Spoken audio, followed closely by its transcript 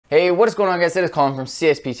Hey, what is going on, guys? It is Colin from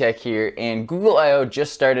CSPTech here, and Google I/O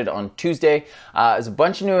just started on Tuesday. There's a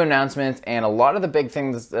bunch of new announcements, and a lot of the big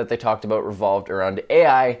things that they talked about revolved around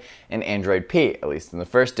AI and Android P, at least in the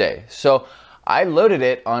first day. So I loaded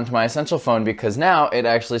it onto my Essential phone because now it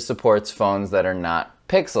actually supports phones that are not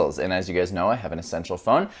Pixels. And as you guys know, I have an Essential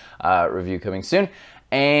phone, review coming soon,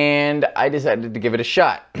 and I decided to give it a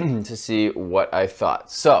shot to see what I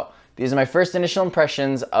thought. So these are my first initial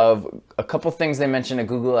impressions of a couple things they mentioned at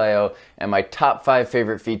Google I/O and my top 5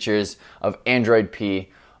 favorite features of Android P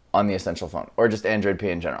on the Essential phone, or just Android P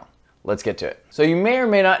in general. Let's get to it. So you may or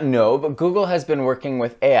may not know, but Google has been working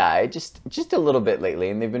with AI just a little bit lately,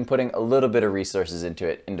 and they've been putting a little bit of resources into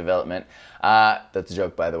it in development. That's a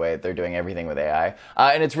joke, by the way. They're doing everything with AI,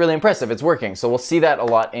 and it's really impressive. It's working. So we'll see that a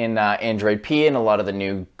lot in Android P and a lot of the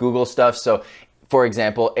new Google stuff. So for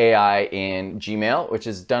example, AI in Gmail, which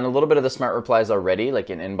has done a little bit of the smart replies already, like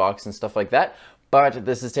in Inbox and stuff like that. But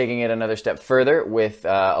this is taking it another step further with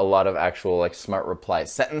a lot of actual like smart reply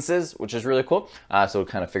sentences, which is really cool. So we'll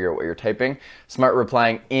kind of figure out what you're typing. Smart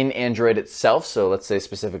replying in Android itself. So let's say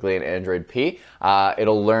specifically in Android P,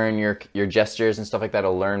 it'll learn your gestures and stuff like that.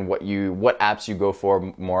 It'll learn what apps you go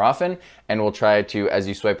for more often, and we'll try to, as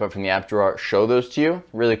you swipe up from the app drawer, show those to you.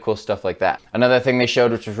 Really cool stuff like that. Another thing they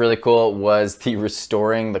showed, which was really cool, was the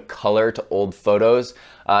restoring the color to old photos.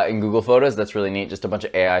 In Google Photos. That's really neat. Just a bunch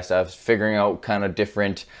of AI stuff, figuring out kind of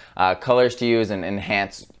different colors to use and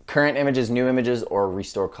enhance current images, new images, or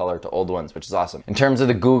restore color to old ones, which is awesome. In terms of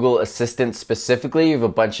the Google Assistant specifically, you have a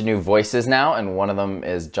bunch of new voices now, and one of them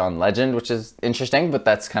is John Legend, which is interesting, but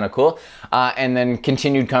that's kind of cool. And then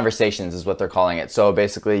continued conversations is what they're calling it. So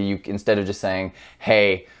basically, you instead of just saying,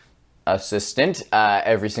 hey, Assistant,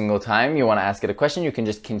 every single time you want to ask it a question, you can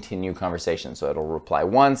just continue conversation. So it'll reply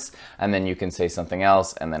once, and then you can say something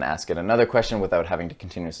else, and then ask it another question without having to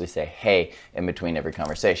continuously say hey in between every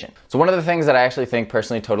conversation. So one of the things that I actually think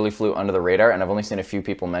personally totally flew under the radar, and I've only seen a few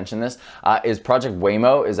people mention this, is Project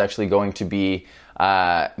Waymo is actually going to be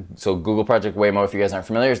so Google Project Waymo, if you guys aren't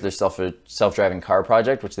familiar, is their self-driving car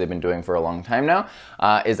project, which they've been doing for a long time now,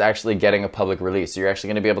 is actually getting a public release. So you're actually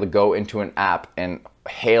going to be able to go into an app and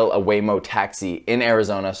hail a Waymo taxi in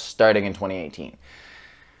Arizona starting in 2018.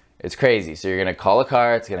 It's crazy. So you're going to call a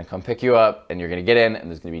car, it's going to come pick you up, and you're going to get in, and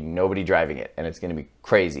there's going to be nobody driving it, and it's going to be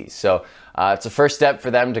crazy. So it's a first step for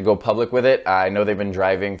them to go public with it. I know they've been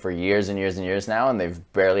driving for years and years and years now, and they've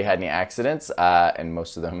barely had any accidents, and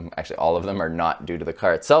most of them, actually all of them, are not due to the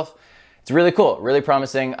car itself. It's really cool, really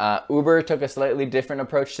promising. Uber took a slightly different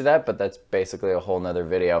approach to that, but that's basically a whole nother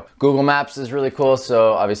video. Google Maps is really cool.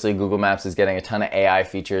 So obviously Google Maps is getting a ton of AI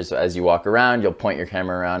features. So as you walk around, you'll point your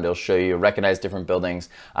camera around, it'll show you, recognize different buildings,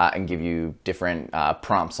 and give you different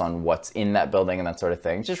prompts on what's in that building and that sort of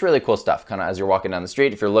thing. Just really cool stuff. Kind of as you're walking down the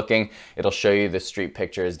street, if you're looking, it'll show you the street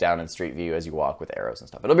pictures down in Street View as you walk with arrows and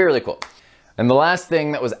stuff. It'll be really cool. And the last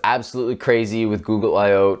thing that was absolutely crazy with Google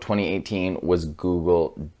I/O 2018 was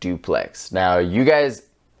Google Duplex. Now, you guys,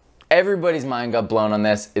 everybody's mind got blown on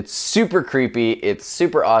this. It's super creepy. It's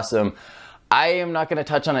super awesome. I am not going to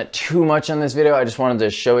touch on it too much on this video. I just wanted to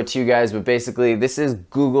show it to you guys. But basically, this is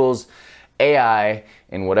Google's AI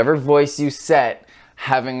in whatever voice you set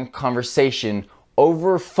having a conversation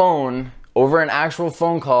over phone, over an actual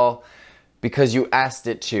phone call, because you asked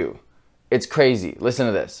it to. It's crazy. Listen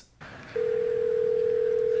to this.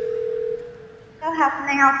 How can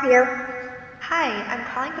I help you? Hi, I'm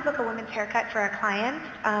calling to book a woman's haircut for a client.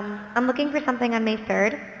 I'm looking for something on May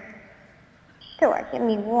 3rd. Sure, give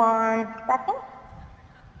me 1 second.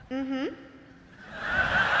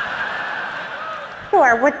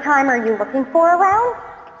 Sure, what time are you looking for around?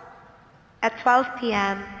 At 12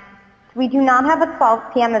 p.m. We do not have a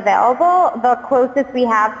 12 p.m. available. The closest we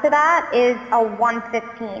have to that is a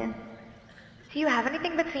 1:15. Do you have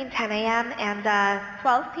anything between 10 a.m. and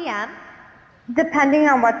 12 p.m.? Depending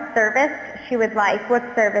on what service she would like. What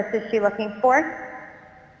service is she looking for?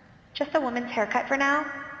 Just a woman's haircut for now.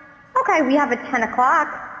 Okay, we have a 10 o'clock.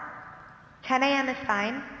 10 a.m. is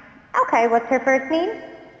fine. Okay, what's her first name?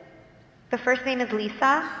 The first name is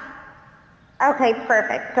Lisa. Okay,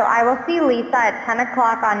 perfect. So I will see Lisa at 10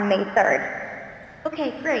 o'clock on May 3rd.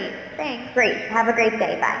 Okay, great. Thanks. Great. Have a great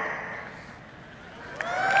day. Bye.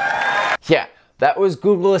 Yeah, that was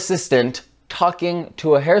Google Assistant talking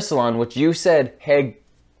to a hair salon, which you said, hey,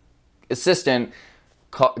 assistant,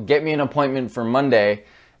 get me an appointment for Monday,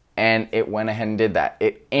 and it went ahead and did that.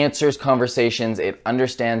 It answers conversations, it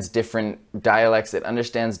understands different dialects, it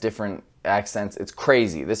understands different accents. It's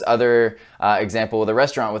crazy. This other example with a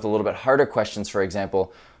restaurant with a little bit harder questions, for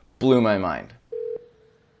example, blew my mind.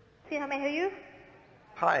 See how may I help you?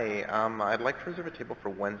 Hi, I'd like to reserve a table for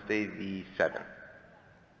Wednesday the 7th.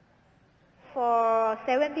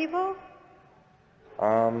 7 people?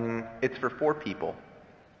 It's for 4 people.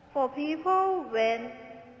 4 people? When?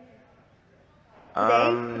 Today?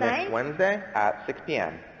 Next Tonight? Wednesday at 6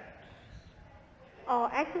 p.m. Oh,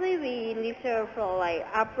 actually we reserve for like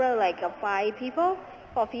after like 5 people.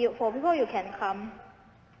 For 4 people you can come.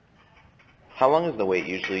 How long is the wait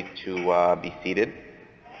usually to be seated?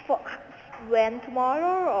 For when,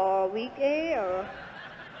 tomorrow or weekday or?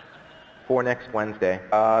 For next Wednesday,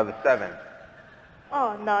 the 7th.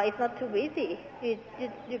 Oh no, it's not too busy.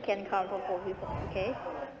 You can come for 4 people, okay?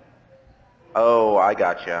 Oh, I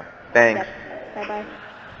gotcha. Thanks. Bye bye.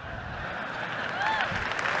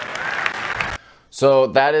 So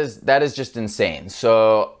that is just insane.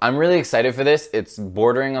 So I'm really excited for this. It's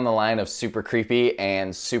bordering on the line of super creepy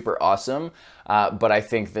and super awesome. But I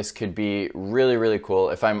think this could be really, really cool.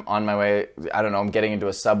 If I'm on my way, I don't know, I'm getting into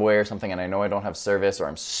a subway or something and I know I don't have service, or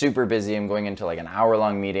I'm super busy, I'm going into like an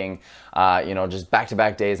hour-long meeting, you know, just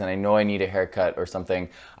back-to-back days, and I know I need a haircut or something,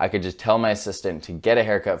 I could just tell my assistant to get a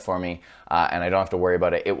haircut for me, and I don't have to worry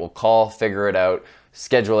about it. It will call, figure it out,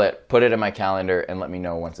 schedule it, put it in my calendar, and let me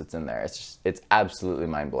know once it's in there. It's absolutely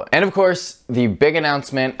mind-blowing. And of course, the big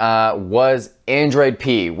announcement was Android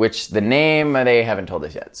P, which the name they haven't told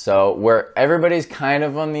us yet. So where everybody's kind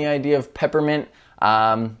of on the idea of peppermint,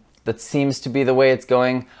 that seems to be the way it's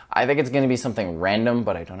going. I think it's gonna be something random,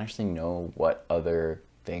 but I don't actually know what other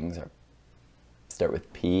things start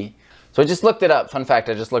with P. So I just looked it up. Fun fact,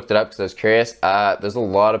 I just looked it up because I was curious. There's a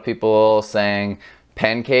lot of people saying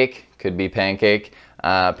pancake, could be pancake,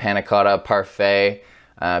 panna cotta, parfait,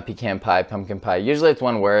 pecan pie, pumpkin pie. Usually it's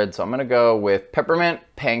one word, so I'm gonna go with peppermint,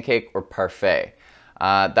 pancake, or parfait.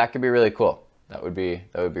 That could be really cool. That would be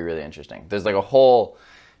really interesting. There's like a whole,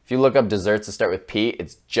 if you look up desserts that start with P,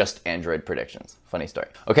 it's just Android predictions. Funny story.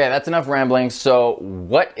 Okay, that's enough rambling. So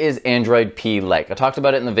what is Android P like? I talked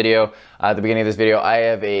about it in the video, at the beginning of this video. I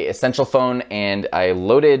have a Essential phone and I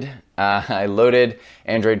loaded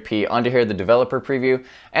Android P onto here, the developer preview,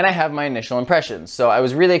 and I have my initial impressions. So I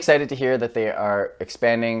was really excited to hear that they are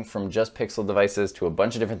expanding from just Pixel devices to a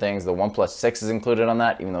bunch of different things. The OnePlus 6 is included on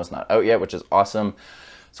that, even though it's not out yet, which is awesome.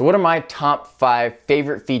 So what are my top 5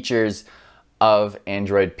 favorite features of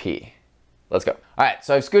Android P? Let's go. All right,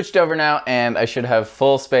 so I've scooched over now and I should have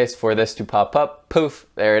full space for this to pop up. Poof,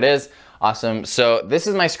 there it is. Awesome. So this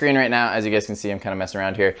is my screen right now. As you guys can see, I'm kind of messing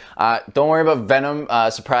around here. Don't worry about Venom.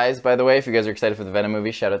 Surprise, by the way, if you guys are excited for the Venom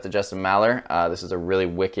movie, shout out to Justin Maller. This is a really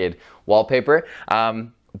wicked wallpaper.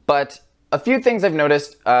 But a few things I've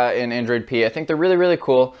noticed in Android P, I think they're really, really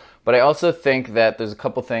cool. But I also think that there's a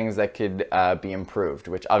couple things that could be improved,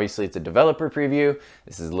 which obviously it's a developer preview.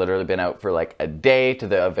 This has literally been out for like a day to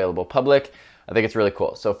the available public. I think it's really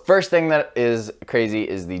cool. So first thing that is crazy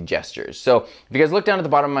is the gestures. So if you guys look down at the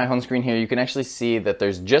bottom of my home screen here, you can actually see that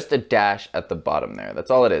there's just a dash at the bottom there.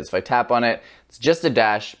 That's all it is. If I tap on it, it's just a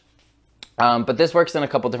dash. But this works in a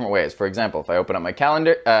couple different ways. For example, if I open up my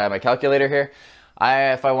calendar, my calculator here,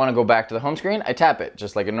 if I want to go back to the home screen, I tap it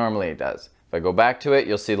just like it normally does. If I go back to it,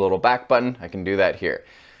 you'll see the little back button. I can do that here.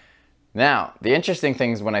 Now, the interesting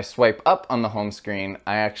thing is when I swipe up on the home screen,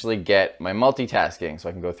 I actually get my multitasking. So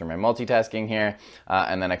I can go through my multitasking here,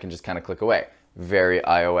 and then I can just kind of click away. Very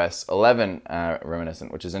iOS 11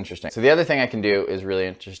 reminiscent, which is interesting. So the other thing I can do is really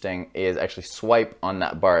interesting is actually swipe on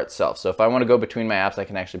that bar itself. So if I want to go between my apps, I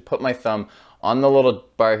can actually put my thumb on the little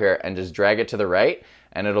bar here and just drag it to the right,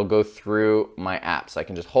 and it'll go through my apps. I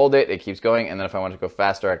can just hold it, it keeps going, and then if I want to go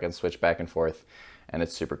faster, I can switch back and forth, and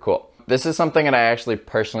it's super cool. This is something that I actually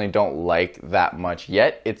personally don't like that much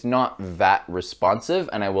yet. It's not that responsive,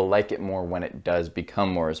 and I will like it more when it does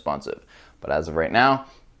become more responsive. But as of right now,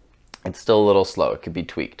 it's still a little slow. It could be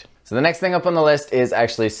tweaked. So the next thing up on the list is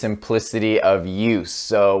actually simplicity of use.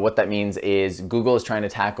 So what that means is Google is trying to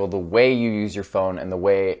tackle the way you use your phone and the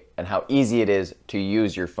way and how easy it is to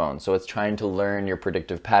use your phone. So it's trying to learn your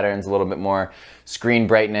predictive patterns a little bit more. Screen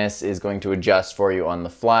brightness is going to adjust for you on the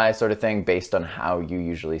fly sort of thing based on how you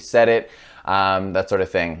usually set it, that sort of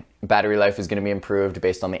thing. Battery life is going to be improved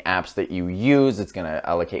based on the apps that you use. It's going to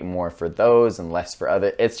allocate more for those and less for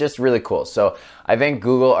other. It's just really cool. So I think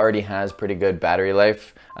Google already has pretty good battery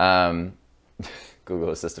life.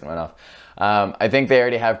 Google Assistant went off. I think they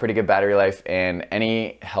already have pretty good battery life, and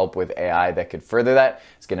any help with AI that could further that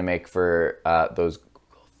is going to make for those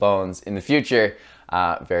Google phones in the future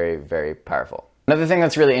very, very powerful. Another thing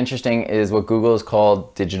that's really interesting is what Google has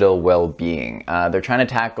called digital well-being. They're trying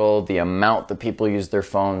to tackle the amount that people use their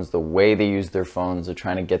phones, the way they use their phones. They're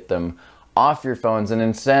trying to get them off your phones and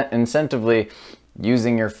incentively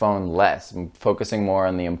using your phone less and focusing more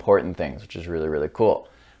on the important things, which is really, really cool.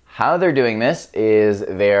 How they're doing this is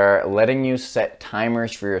they're letting you set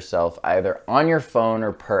timers for yourself either on your phone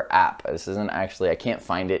or per app. This isn't actually, I can't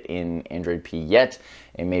find it in Android P yet.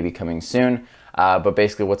 It may be coming soon. But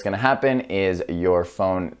basically what's going to happen is your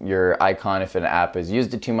phone, your icon, if an app has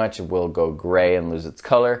used it too much, it will go gray and lose its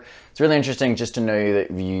color. It's really interesting just to know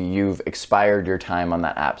that you've expired your time on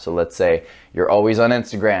that app. So let's say you're always on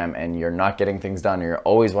Instagram and you're not getting things done, or you're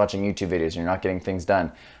always watching YouTube videos and you're not getting things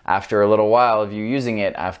done. After a little while of you using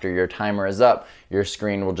it, after your timer is up, your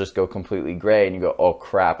screen will just go completely gray and you go, oh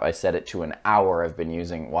crap, I set it to an hour. I've been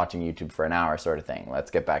watching YouTube for an hour, sort of thing. Let's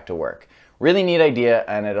get back to work. Really neat idea,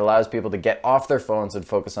 and it allows people to get off their phones and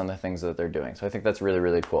focus on the things that they're doing. So I think that's really,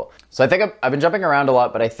 really cool. So I think I've been jumping around a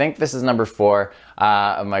lot, but I think this is number 4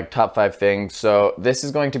 of my top 5 things. So this is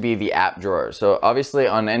going to be the app drawer. So obviously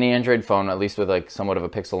on any Android phone, at least with like somewhat of a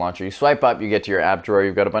pixel launcher, you swipe up, you get to your app drawer,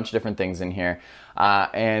 you've got a bunch of different things in here.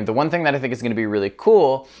 And the one thing that I think is going to be really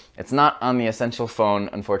cool, it's not on the Essential phone,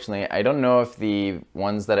 unfortunately. I don't know if the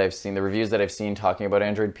ones that I've seen, the reviews that I've seen talking about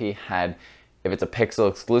Android P if it's a Pixel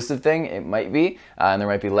exclusive thing, it might be, and there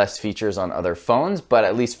might be less features on other phones, but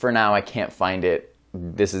at least for now, I can't find it.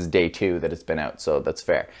 This is day 2 that it's been out, so that's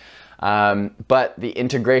fair. But the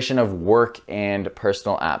integration of work and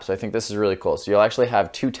personal apps, so I think this is really cool. So you'll actually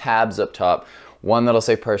have 2 tabs up top, one that'll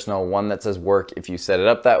say personal, one that says work if you set it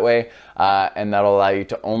up that way, and that'll allow you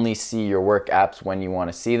to only see your work apps when you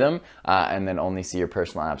want to see them, and then only see your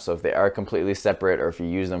personal apps. So if they are completely separate, or if you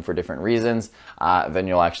use them for different reasons, then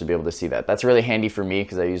you'll actually be able to see that. That's really handy for me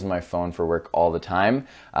because I use my phone for work all the time,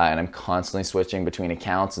 and I'm constantly switching between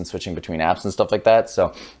accounts and switching between apps and stuff like that.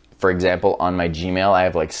 So for example, on my Gmail, I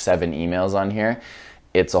have like 7 emails on here.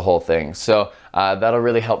 It's a whole thing. So that'll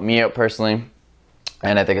really help me out personally.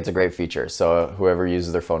 And I think it's a great feature. So whoever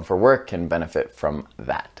uses their phone for work can benefit from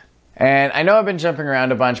that. And I know I've been jumping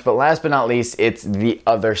around a bunch, but last but not least, it's the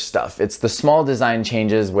other stuff. It's the small design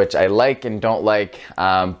changes, which I like and don't like,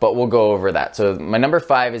 but we'll go over that. So my number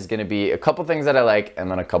 5 is gonna be a couple things that I like and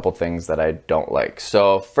then a couple things that I don't like.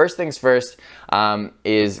 So first things first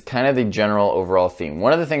is kind of the general overall theme.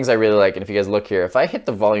 One of the things I really like, and if you guys look here, if I hit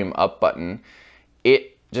the volume up button, it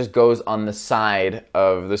just goes on the side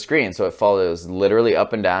of the screen. So it follows literally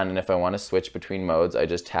up and down. And if I want to switch between modes, I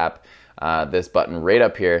just tap this button right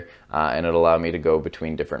up here and it'll allow me to go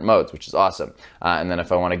between different modes, which is awesome. And then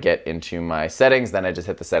if I want to get into my settings, then I just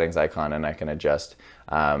hit the settings icon and I can adjust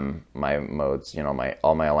my modes, you know,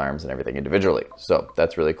 all my alarms and everything individually. So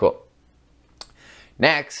that's really cool.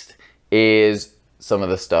 Next is some of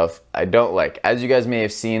the stuff I don't like. As you guys may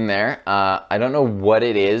have seen there, I don't know what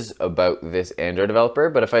it is about this Android developer,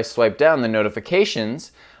 but if I swipe down, the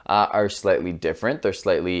notifications are slightly different. They're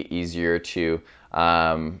slightly easier to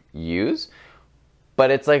use,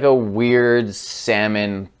 but it's like a weird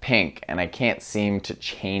salmon pink, and I can't seem to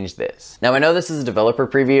change this. Now I know this is a developer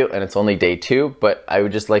preview and it's only day 2, but I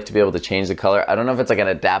would just like to be able to change the color. I don't know if it's like an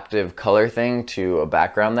adaptive color thing to a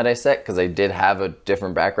background that I set, because I did have a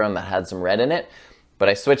different background that had some red in it. But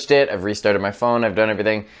I switched it, I've restarted my phone, I've done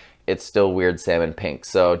everything. It's still weird salmon pink.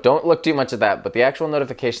 So don't look too much at that, but the actual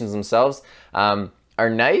notifications themselves are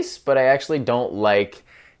nice, but I actually don't like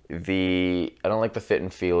the fit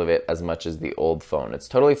and feel of it as much as the old phone. It's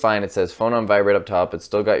totally fine. It says phone on vibrate up top. It's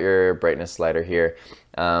still got your brightness slider here.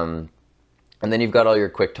 And then you've got all your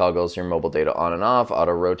quick toggles, your mobile data on and off,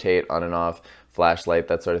 auto rotate on and off, flashlight,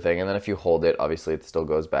 that sort of thing. And then if you hold it, obviously it still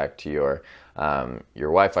goes back to your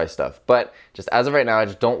Wi-Fi stuff. But just as of right now, I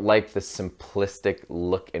just don't like the simplistic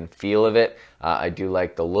look and feel of it. I do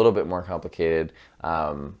like the little bit more complicated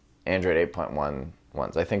Android 8.1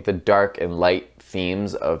 ones. I think the dark and light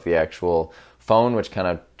themes of the actual phone, which kind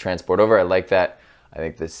of transport over, I like that. I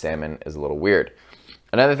think this salmon is a little weird.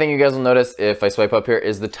 Another thing you guys will notice if I swipe up here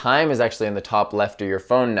is the time is actually in the top left of your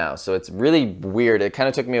phone now. So it's really weird. It kind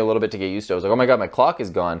of took me a little bit to get used to. I was like, oh my God, my clock is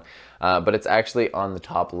gone. But it's actually on the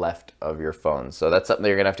top left of your phone. So that's something that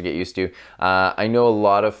you're gonna have to get used to. I know a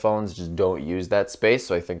lot of phones just don't use that space.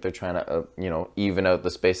 So I think they're trying to, even out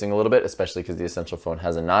the spacing a little bit, especially because the Essential phone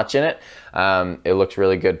has a notch in it. It looks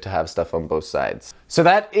really good to have stuff on both sides. So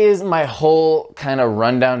that is my whole kind of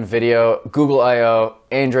rundown video. Google I/O,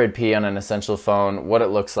 Android P on an Essential phone, what it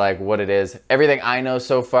looks like, what it is, everything I know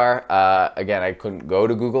so far. Again, I couldn't go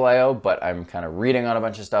to Google I/O, but I'm kind of reading on a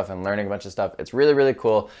bunch of stuff and learning a bunch of stuff. It's really, really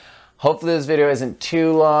cool. Hopefully this video isn't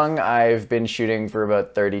too long. I've been shooting for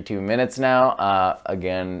about 32 minutes now.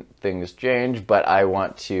 Again, things change, but I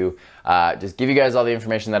want to just give you guys all the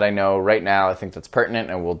information that I know right now. I think that's pertinent,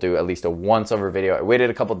 and we'll do at least a once over video. I waited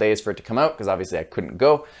a couple days for it to come out because obviously I couldn't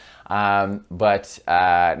go. But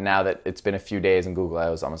now that it's been a few days and Google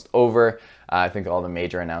I/O is almost over, I think all the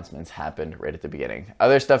major announcements happened right at the beginning.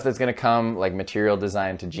 Other stuff that's going to come, like material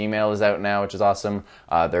design to Gmail, is out now, which is awesome.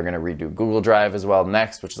 They're going to redo Google Drive as well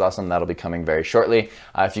next, which is awesome. That'll be coming very shortly.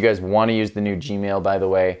 If you guys want to use the new Gmail, by the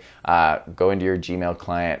way, go into your Gmail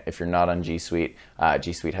client. If you're not on G Suite,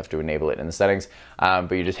 G Suite have to enable it in the settings,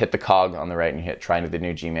 but you just hit the cog on the right and you hit try the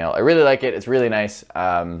new Gmail. I really like it. It's really nice.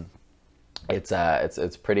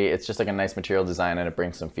 It's pretty. It's just like a nice material design, and it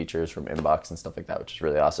brings some features from Inbox and stuff like that, which is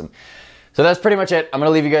really awesome. So that's pretty much it. I'm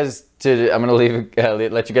gonna leave you guys to. I'm gonna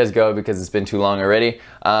let you guys go because it's been too long already.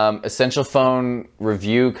 Essential Phone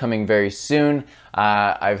review coming very soon.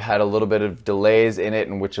 I've had a little bit of delays in it,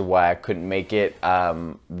 and which is why I couldn't make it.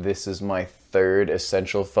 This is my third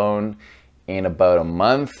Essential Phone in about a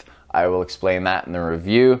month. I will explain that in the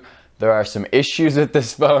review. There are some issues with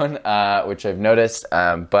this phone, which I've noticed,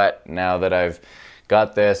 but now that I've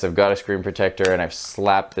got this, I've got a screen protector, and I've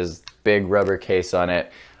slapped this big rubber case on it,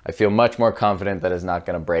 I feel much more confident that it's not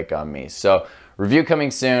going to break on me. So review coming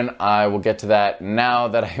soon. I will get to that now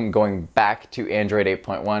that I'm going back to Android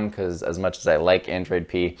 8.1, because as much as I like Android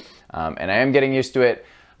P, and I am getting used to it,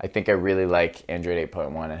 I think I really like Android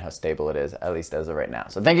 8.1 and how stable it is, at least as of right now.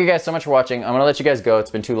 So thank you guys so much for watching. I'm gonna let you guys go. It's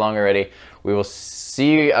been too long already. I will see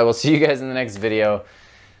you guys in the next video.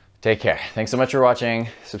 Take care. Thanks so much for watching.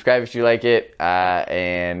 Subscribe if you like it,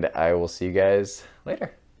 and I will see you guys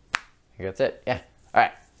later. I think that's it. Yeah. All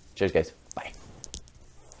right. Cheers, guys.